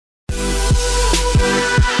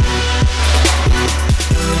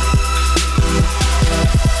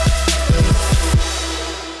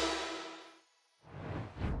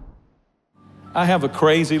I have a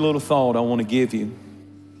crazy little thought I want to give you.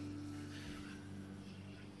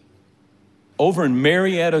 Over in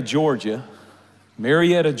Marietta, Georgia,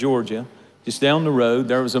 just down the road,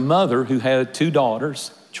 there was a mother who had 2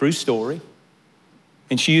 daughters, true story.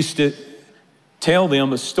 And she used to tell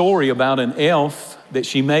them a story about an elf that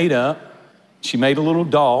she made up. She made a little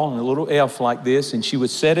doll and a little elf like this, and she would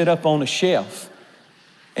set it up on a shelf.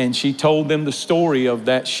 And she told them the story of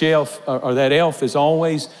that shelf, or that elf is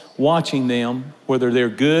always watching them, whether they're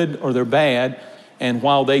good or they're bad. And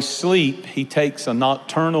while they sleep, he takes a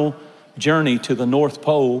nocturnal journey to the North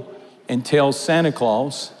Pole and tells Santa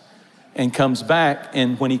Claus and comes back.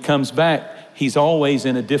 And when he comes back, he's always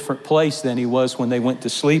in a different place than he was when they went to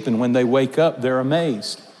sleep. And when they wake up, they're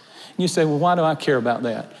amazed. And you say, well, why do I care about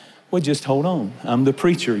that? Well, just hold on. I'm the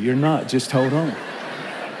preacher. You're not. Just hold on.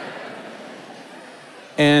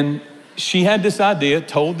 And she had this idea,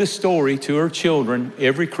 told this story to her children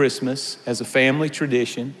every Christmas as a family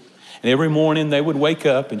tradition. And every morning they would wake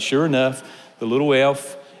up, and sure enough, the little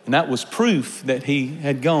elf, and that was proof that he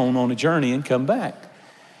had gone on a journey and come back.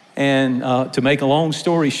 And to make a long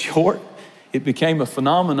story short, it became a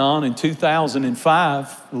phenomenon in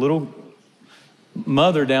 2005. A little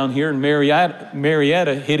mother down here in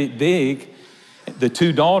Marietta hit it big. The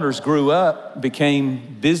 2 daughters grew up,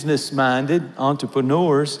 became business-minded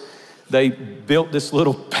entrepreneurs. They built this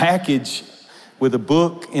little package with a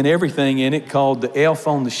book and everything in it called The Elf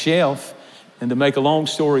on the Shelf. And to make a long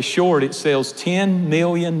story short, it sells $10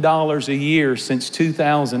 million a year since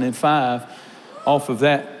 2005 off of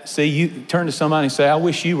that. See, you turn to somebody and say, I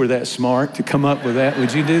wish you were that smart to come up with that.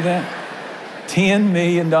 Would you do that? $10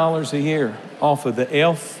 million a year off of The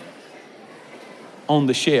Elf on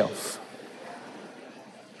the Shelf.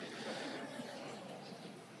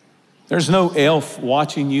 There's no elf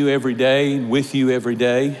watching you every day and with you every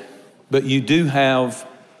day, but you do have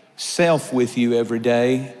self with you every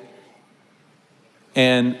day.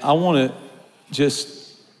 And I want to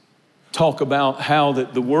just talk about how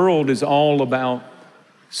that the world is all about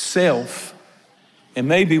self. And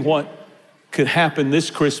maybe what could happen this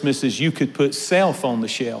Christmas is you could put self on the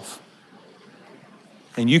shelf.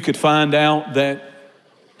 And you could find out that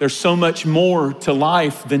there's so much more to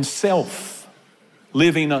life than self.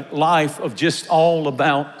 Living a life of just all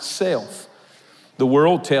about self. The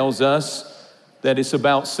world tells us that it's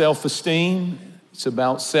about self-esteem, it's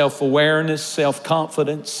about self-awareness,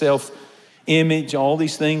 self-confidence, self-image. All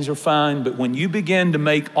these things are fine, but when you begin to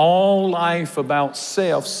make all life about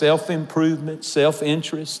self, self-improvement,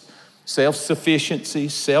 self-interest, self-sufficiency,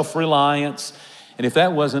 self-reliance, and if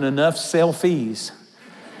that wasn't enough, selfies.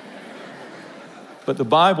 But the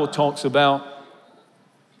Bible talks about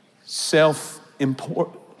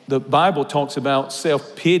the Bible talks about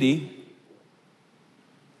self-pity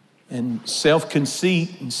and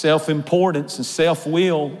self-conceit and self-importance and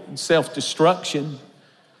self-will and self-destruction.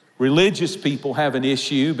 Religious people have an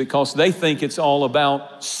issue because they think it's all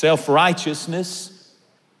about self-righteousness,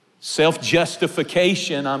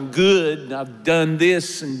 self-justification. I'm good, I've done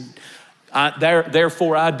this, and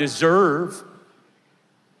therefore I deserve.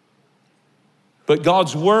 But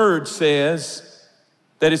God's word says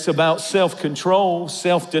that it's about self-control,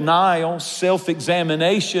 self-denial,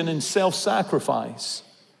 self-examination, and self-sacrifice.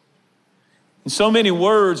 In so many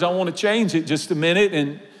words, I want to change it just a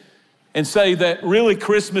minute and say that really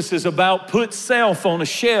Christmas is about put self on a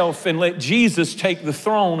shelf and let Jesus take the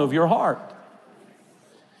throne of your heart.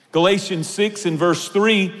 Galatians 6 and verse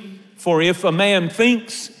 3, for if a man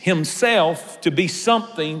thinks himself to be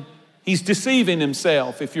something, he's deceiving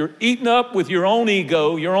himself. If you're eaten up with your own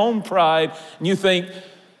ego, your own pride, and you think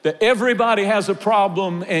that everybody has a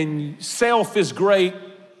problem and self is great,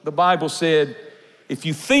 the Bible said, if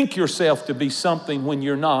you think yourself to be something when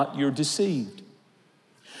you're not, you're deceived.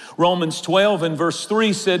 Romans 12 and verse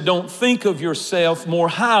 3 said, don't think of yourself more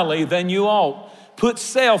highly than you ought. Put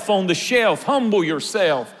self on the shelf, humble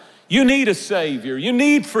yourself. You need a Savior. You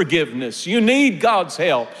need forgiveness. You need God's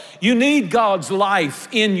help. You need God's life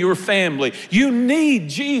in your family. You need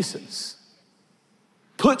Jesus.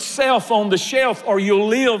 Put self on the shelf or you'll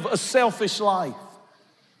live a selfish life.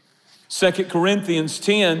 2 Corinthians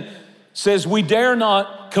 10 says we dare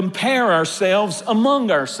not compare ourselves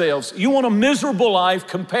among ourselves. You want a miserable life,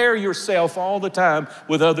 compare yourself all the time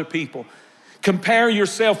with other people. Compare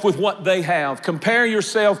yourself with what they have. Compare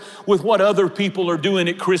yourself with what other people are doing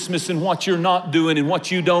at Christmas and what you're not doing and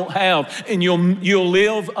what you don't have. And you'll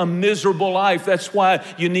live a miserable life. That's why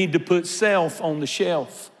you need to put self on the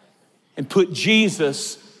shelf and put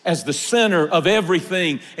Jesus as the center of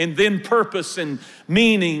everything, and then purpose and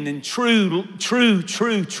meaning and true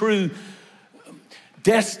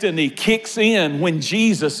destiny kicks in when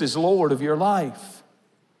Jesus is Lord of your life.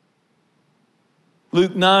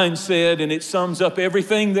 Luke 9 said, and it sums up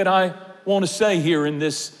everything that I want to say here in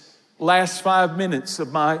this last 5 minutes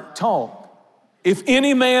of my talk. If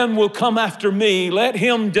any man will come after me, let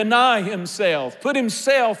him deny himself, put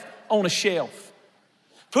himself on a shelf,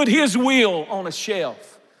 put his will on a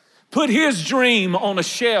shelf, put his dream on a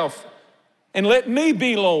shelf, and let me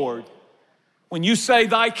be Lord. When you say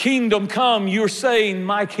thy kingdom come, you're saying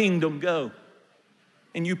my kingdom go.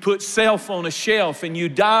 And you put self on a shelf and you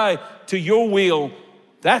die to your will.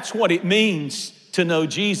 That's what it means to know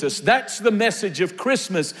Jesus. That's the message of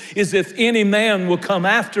Christmas, is if any man will come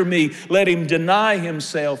after me, let him deny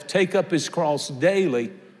himself, take up his cross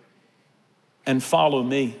daily, and follow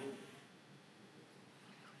me.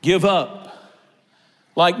 Give up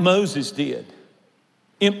like Moses did.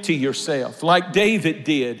 Empty yourself. Like David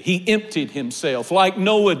did, he emptied himself. Like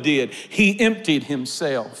Noah did, he emptied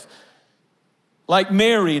himself. Like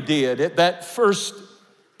Mary did at that first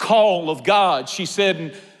call of God, she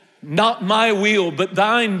said, not my will, but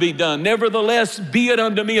thine be done. Nevertheless, be it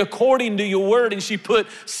unto me according to your word. And she put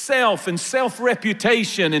self and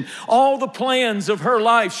self-reputation and all the plans of her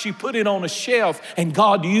life, she put it on a shelf, and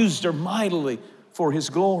God used her mightily for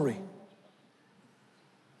his glory.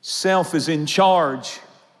 Self is in charge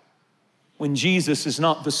when Jesus is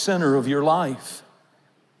not the center of your life.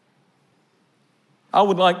 I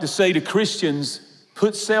would like to say to Christians,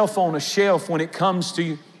 put self on a shelf when it comes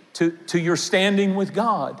to your standing with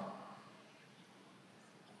God.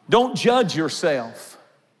 Don't judge yourself.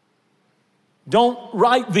 Don't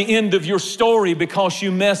write the end of your story because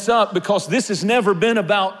you mess up, because this has never been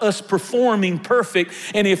about us performing perfect.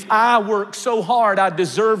 And if I work so hard, I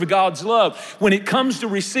deserve God's love. When it comes to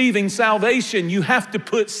receiving salvation, you have to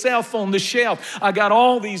put self on the shelf. I got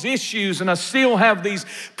all these issues and I still have these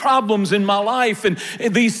problems in my life and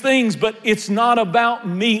these things, but it's not about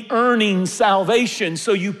me earning salvation.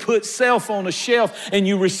 So you put self on a shelf and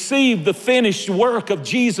you receive the finished work of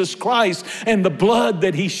Jesus Christ and the blood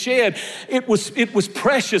that he shed. It was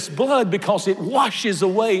precious blood because it washes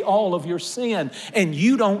away all of your sin, and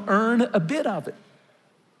you don't earn a bit of it.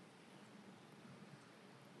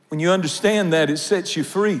 When you understand that, it sets you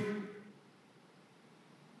free.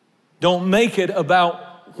 Don't make it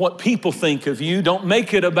about what people think of you. Don't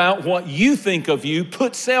make it about what you think of you.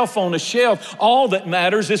 Put self on a shelf. All that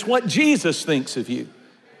matters is what Jesus thinks of you.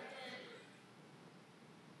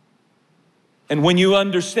 And when you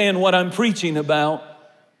understand what I'm preaching about,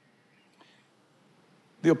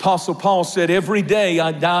 the Apostle Paul said, every day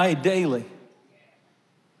I die daily.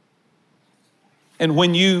 And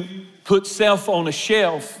when you put self on a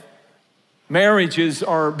shelf, marriages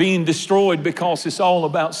are being destroyed because it's all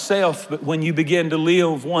about self. But when you begin to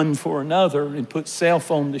live one for another and put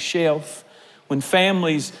self on the shelf, when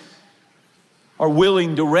families are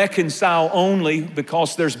willing to reconcile only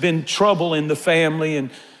because there's been trouble in the family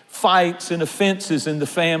and fights and offenses in the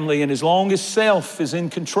family, and as long as self is in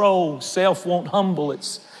control, self won't humble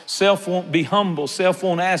self won't be humble, self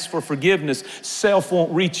won't ask for forgiveness, self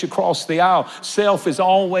won't reach across the aisle. Self is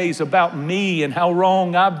always about me and how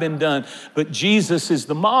wrong I've been done. But Jesus is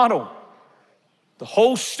the model. The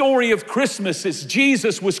whole story of Christmas is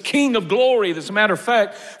Jesus was King of glory. As a matter of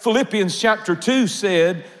fact, Philippians chapter 2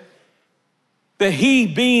 said that he,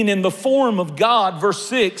 being in the form of God, verse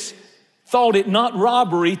 6, thought it not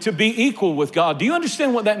robbery to be equal with God. Do you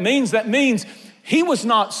understand what that means? That means he was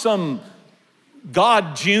not some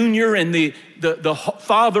God Jr. and the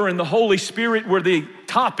Father and the Holy Spirit were the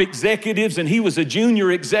top executives and he was a junior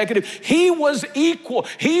executive. He was equal.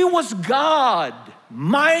 He was God,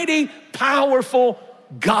 mighty, powerful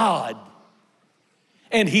God.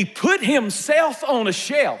 And he put himself on a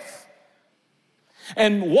shelf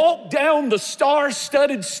and walked down the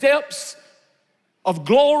star-studded steps of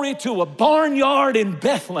glory to a barnyard in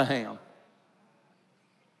Bethlehem.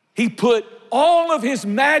 He put all of his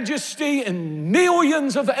majesty and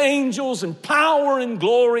millions of angels and power and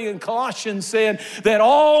glory, and Colossians said that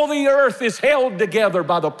all the earth is held together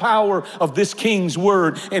by the power of this king's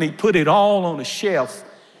word, and he put it all on a shelf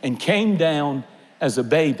and came down as a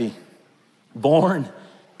baby, born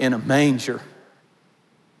in a manger.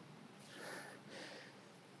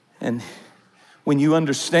 And when you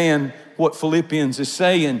understand what Philippians is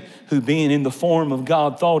saying, who being in the form of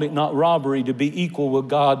God thought it not robbery to be equal with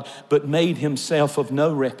God, but made himself of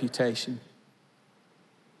no reputation.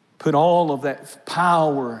 Put all of that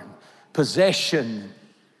power, possession,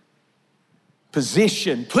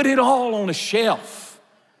 position, put it all on a shelf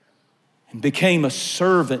and became a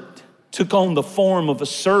servant took on the form of a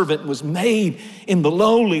servant, was made in the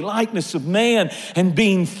lowly likeness of man, and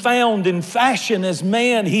being found in fashion as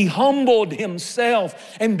man, he humbled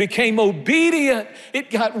himself and became obedient. It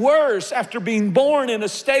got worse after being born in a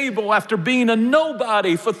stable, after being a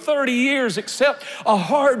nobody for 30 years, except a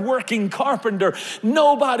hardworking carpenter.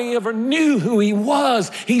 Nobody ever knew who he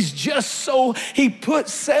was. He put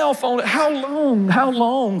self on it. How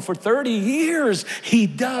long? For 30 years, he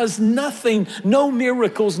does nothing, no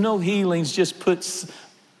miracles, no healings, just puts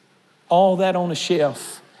all that on a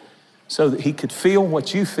shelf so that he could feel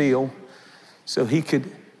what you feel, so he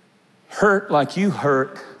could hurt like you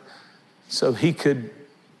hurt, so he could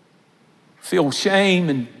feel shame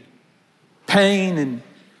and pain and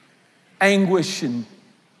anguish and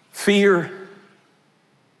fear.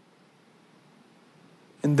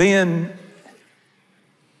 And then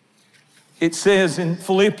it says in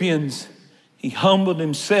Philippians, he humbled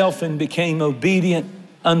himself and became obedient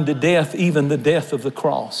unto death, even the death of the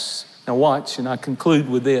cross. Now watch, and I conclude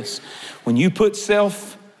with this. When you put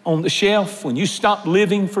self on the shelf, when you stop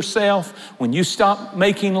living for self, when you stop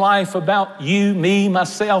making life about you, me,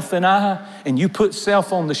 myself, and I, and you put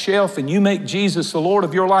self on the shelf and you make Jesus the Lord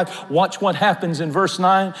of your life, watch what happens in verse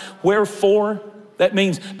 9. Wherefore, that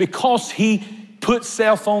means because he put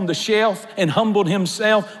self on the shelf and humbled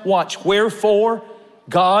himself, watch, wherefore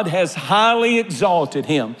God has highly exalted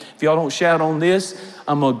him. If y'all don't shout on this,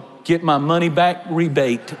 I'm gonna get my money back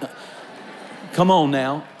rebate. Come on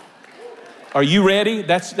now. Are you ready?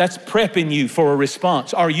 That's prepping you for a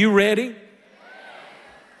response. Are you ready?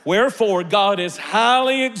 Wherefore God has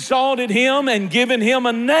highly exalted him and given him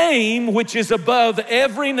a name which is above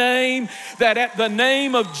every name, that at the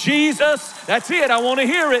name of Jesus, that's it, I want to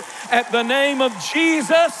hear it, at the name of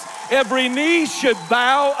Jesus, every knee should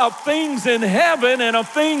bow, of things in heaven and of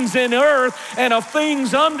things in earth and of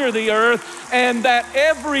things under the earth, and that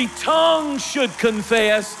every tongue should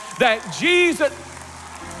confess that Jesus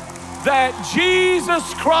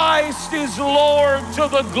Christ is Lord, to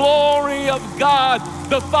the glory of God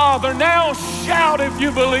the Father. Now shout if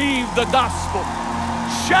you believe the gospel.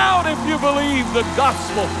 Shout if you believe the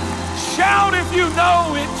gospel. Shout if you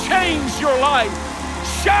know it changed your life.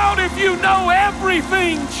 Shout if you know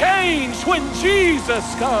everything changed when Jesus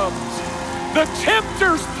comes. The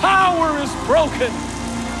tempter's power is broken.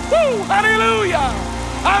 Woo, hallelujah.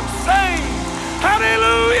 I'm saved.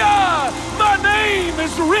 Hallelujah. My name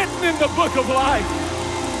is written in the book of life.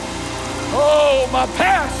 Oh, my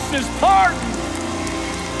past is pardoned.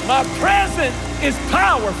 My present is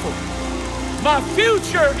powerful. My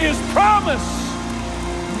future is promised.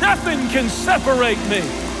 Nothing can separate me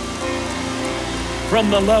from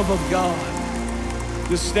the love of God.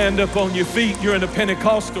 Just stand up on your feet. You're in a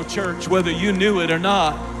Pentecostal church, whether you knew it or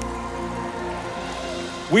not.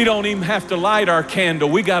 We don't even have to light our candle.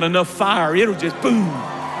 We got enough fire. It'll just boom.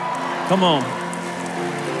 Come on.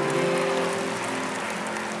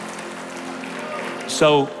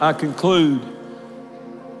 So I conclude,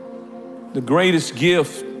 the greatest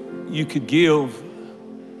gift you could give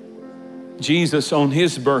Jesus on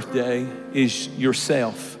his birthday is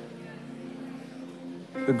yourself.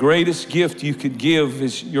 The greatest gift you could give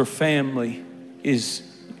is your family, is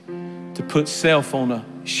to put self on a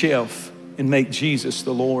shelf and make Jesus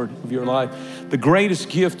the Lord of your life. The greatest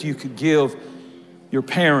gift you could give your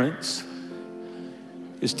parents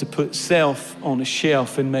is to put self on a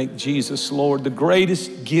shelf and make Jesus Lord. The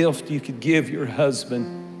greatest gift you could give your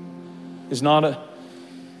husband is not a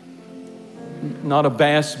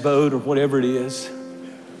bass boat or whatever it is.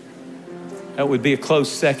 That would be a close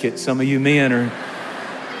second. Some of you men are.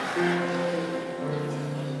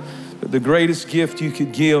 But the greatest gift you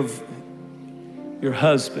could give your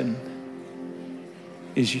husband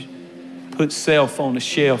is you put self on a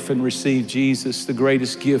shelf and receive Jesus. The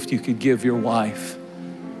greatest gift you could give your wife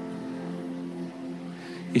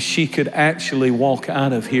is she could actually walk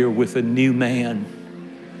out of here with a new man,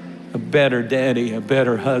 a better daddy, a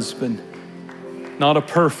better husband. Not a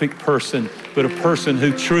perfect person, but a person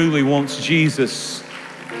who truly wants Jesus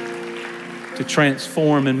to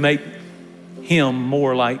transform and make him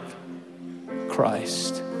more like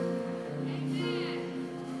Christ.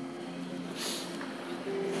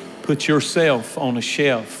 Put yourself on a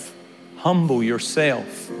shelf. Humble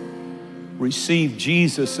yourself. Receive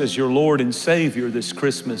Jesus as your Lord and Savior this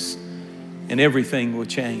Christmas, and everything will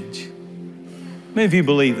change. How many of you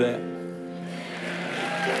believe that?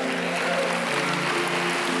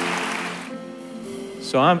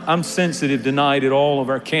 So I'm sensitive tonight at all of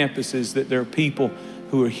our campuses that there are people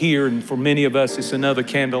who are here, and for many of us it's another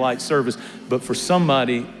candlelight service, but for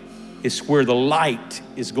somebody it's where the light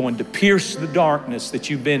is going to pierce the darkness that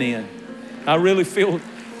you've been in. I really feel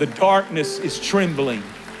The darkness is trembling.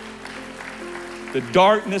 The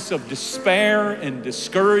darkness of despair and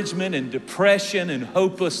discouragement and depression and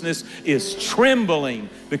hopelessness is trembling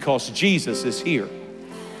because Jesus is here.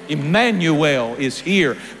 Emmanuel is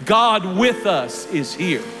here. God with us is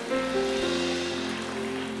here.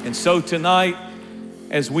 And so tonight,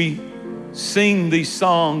 as we sing these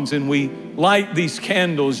songs and we light these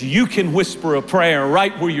candles, you can whisper a prayer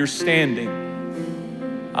right where you're standing.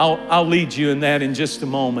 I'll lead you in that in just a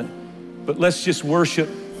moment. But let's just worship.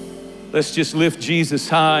 Let's just lift Jesus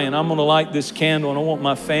high, and I'm gonna light this candle, and I want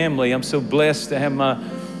my family. I'm so blessed to have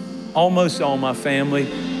almost all my family.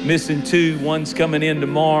 Missing two, one's coming in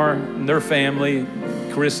tomorrow, and their family,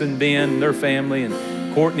 Chris and Ben, and their family,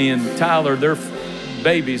 and Courtney and Tyler, their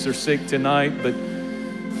babies are sick tonight, but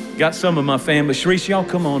got some of my family. Sharice, y'all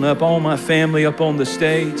come on up, all my family up on the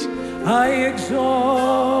stage. I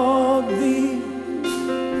exalt thee.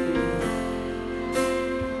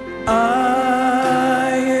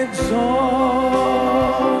 I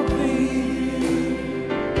exalt thee.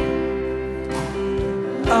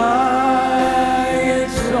 I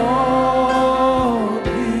exalt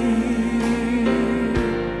thee.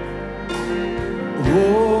 Oh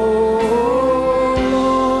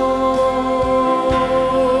Lord,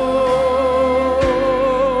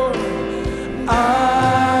 I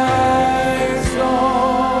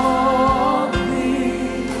exalt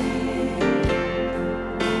thee.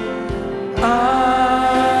 I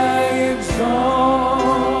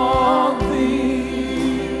exalt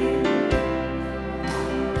thee.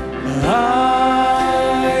 I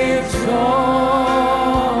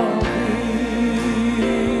exalt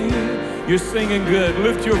thee. You're singing good.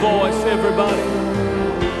 Lift your voice, everybody.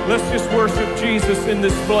 Let's just worship Jesus in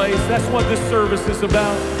this place. That's what this service is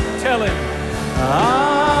about. Tell him,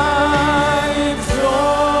 I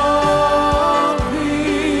exalt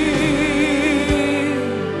thee.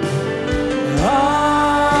 I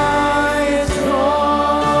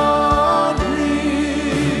exalt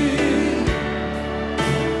thee.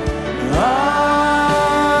 I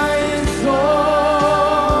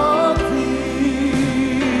exalt thee.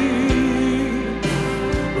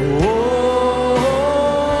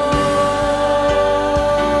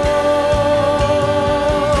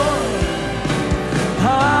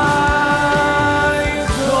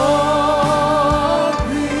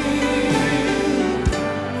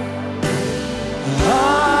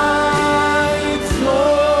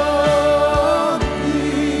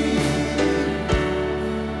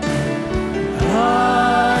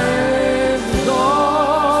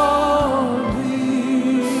 Oh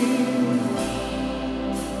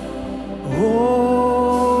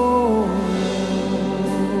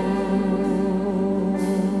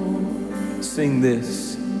Sing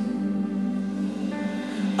this.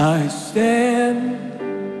 I stand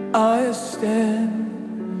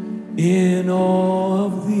in awe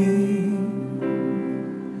of thee.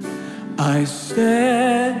 I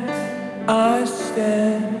stand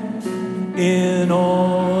in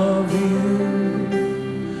awe of you.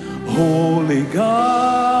 Holy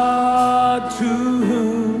God, to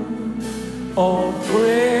whom all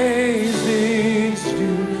praise is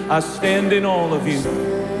due. I stand in awe of you.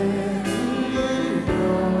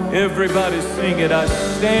 Everybody sing it. I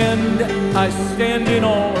stand in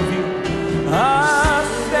awe of you. I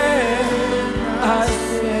stand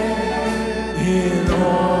in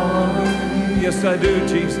awe of you. Yes, I do,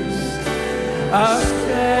 Jesus. I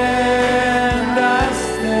stand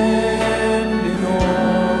in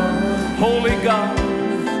awe. Holy God,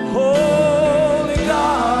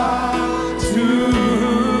 to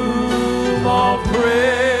whom all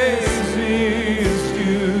praise is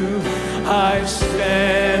due. I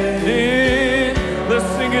stand in. Let's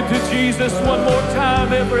sing it to Jesus one more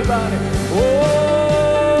time, everybody.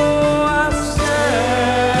 Oh, I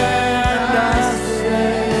stand.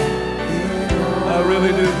 I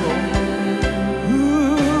really do, Lord.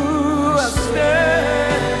 Ooh, I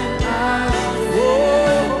stand.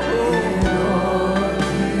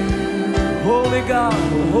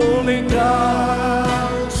 Holy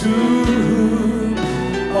God, to whom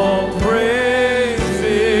all praise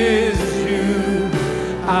is due.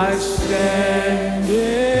 I stand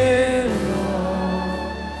in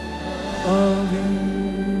awe of you.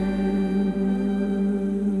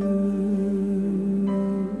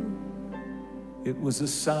 It was a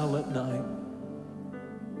silent night,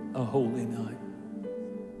 a holy night.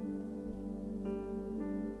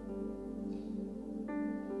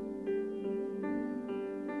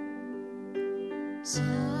 Silent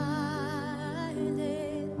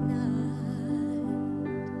night,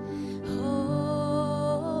 holy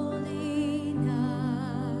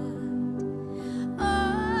night,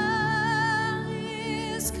 all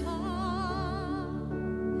is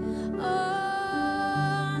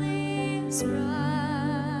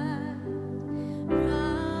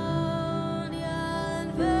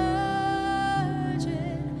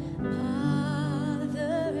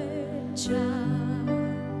child,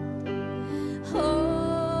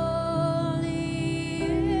 holy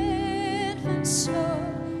infant, so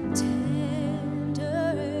tender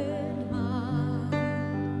and mild,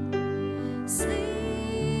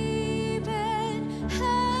 sleep in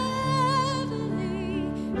heavenly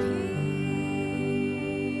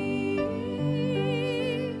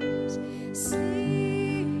peace,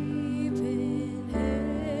 sleep in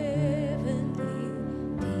heavenly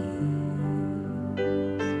peace.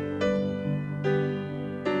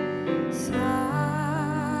 Silent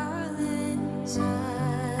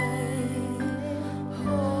night,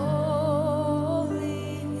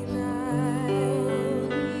 holy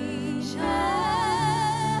night,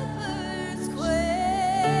 shepherds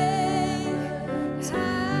quake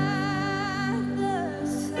at the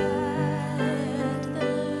sight, the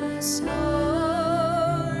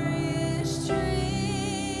glorious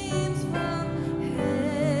streams from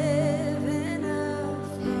heaven of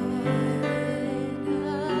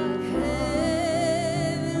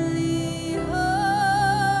heavenly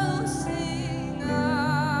hosts sing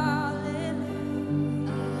hallelujah,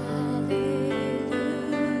 hallelujah.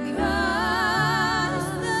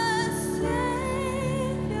 Christ the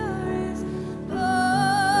Savior is born.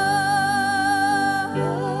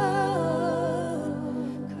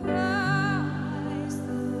 Christ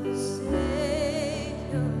the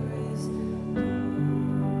Savior is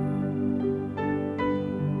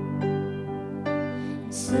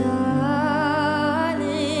silent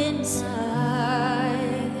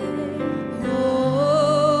night,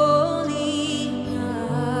 holy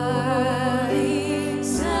night,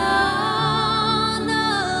 Son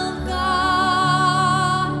of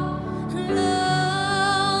God,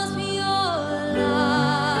 love's pure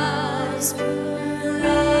light,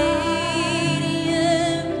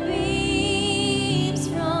 radiant beams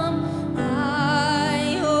from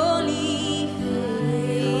thy holy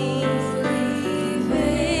face, with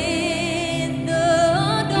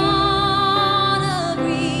the dawn of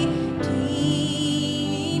redeeming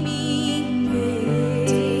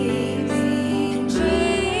grace.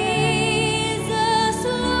 Jesus,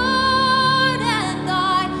 Lord, at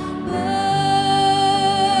thy birth,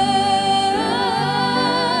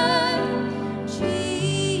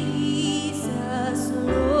 Jesus,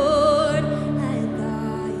 Lord, at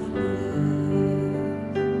thy birth.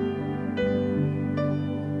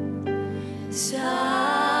 Silent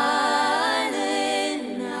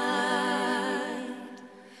night,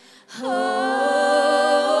 holy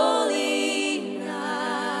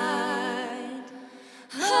night,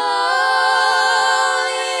 all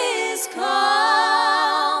is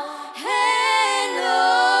calm and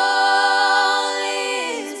all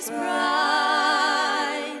is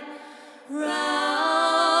bright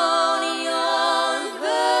round yon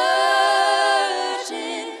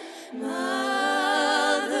virgin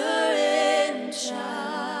mother and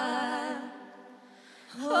child,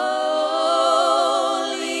 holy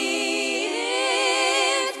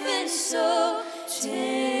infant, so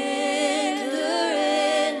tender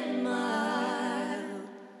and mild,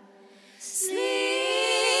 sleep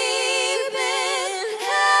in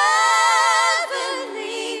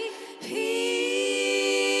heavenly peace,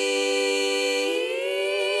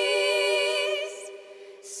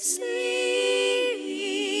 sleep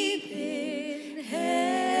in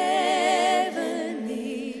heavenly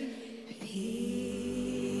peace.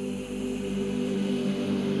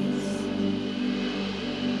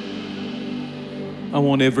 I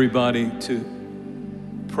want everybody to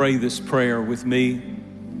pray this prayer with me,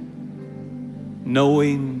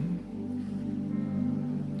 knowing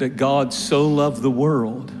that God so loved the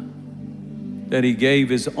world that he gave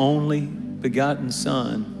his only begotten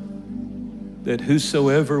Son, that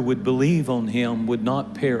whosoever would believe on him would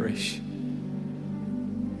not perish.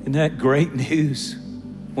 Isn't that great news?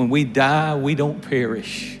 When we die, we don't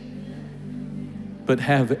perish, but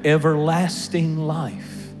have everlasting life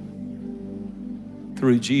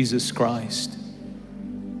through Jesus Christ.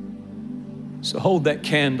 So hold that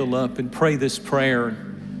candle up and pray this prayer.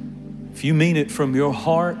 If you mean it from your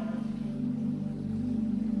heart,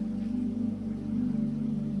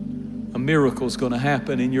 a miracle's going to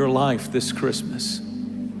happen in your life this Christmas.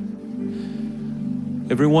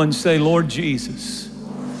 Everyone say, Lord Jesus,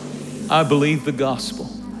 I believe the gospel.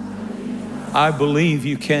 I believe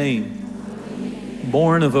you came,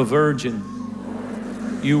 born of a virgin.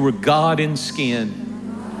 You were God in skin.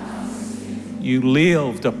 You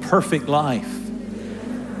lived a perfect life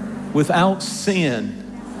without sin,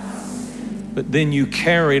 but then you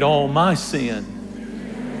carried all my sin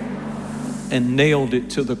and nailed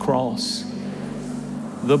it to the cross.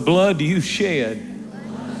 The blood you shed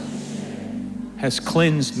has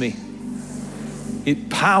cleansed me It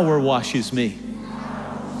power washes me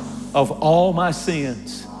of all my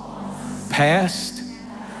sins, past,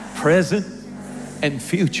 present, and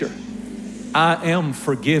future. I am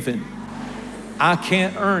forgiven. I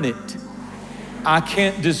can't earn it. I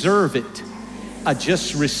can't deserve it. I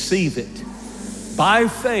just receive it. By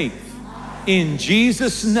faith, in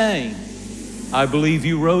Jesus' name, I believe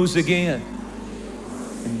you rose again.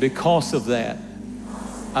 And because of that,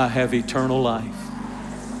 I have eternal life.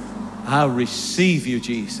 I receive you,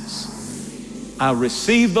 Jesus. I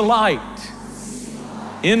receive the light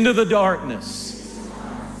into the darkness.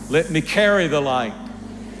 Let me carry the light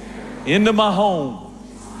into my home,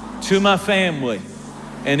 to my family,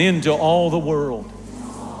 and into all the world.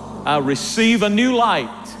 I receive a new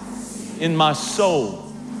light in my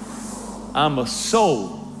soul. I'm a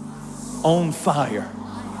soul on fire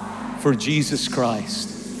for Jesus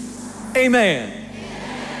Christ. Amen.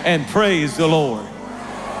 And praise the Lord.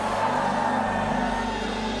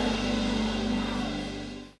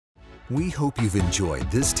 We hope you've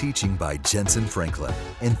enjoyed this teaching by Jensen Franklin,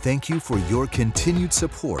 and thank you for your continued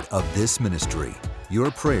support of this ministry.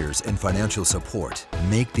 Your prayers and financial support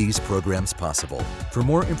make these programs possible. For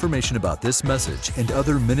more information about this message and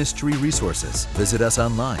other ministry resources, visit us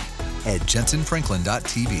online at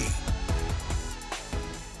jensenfranklin.tv.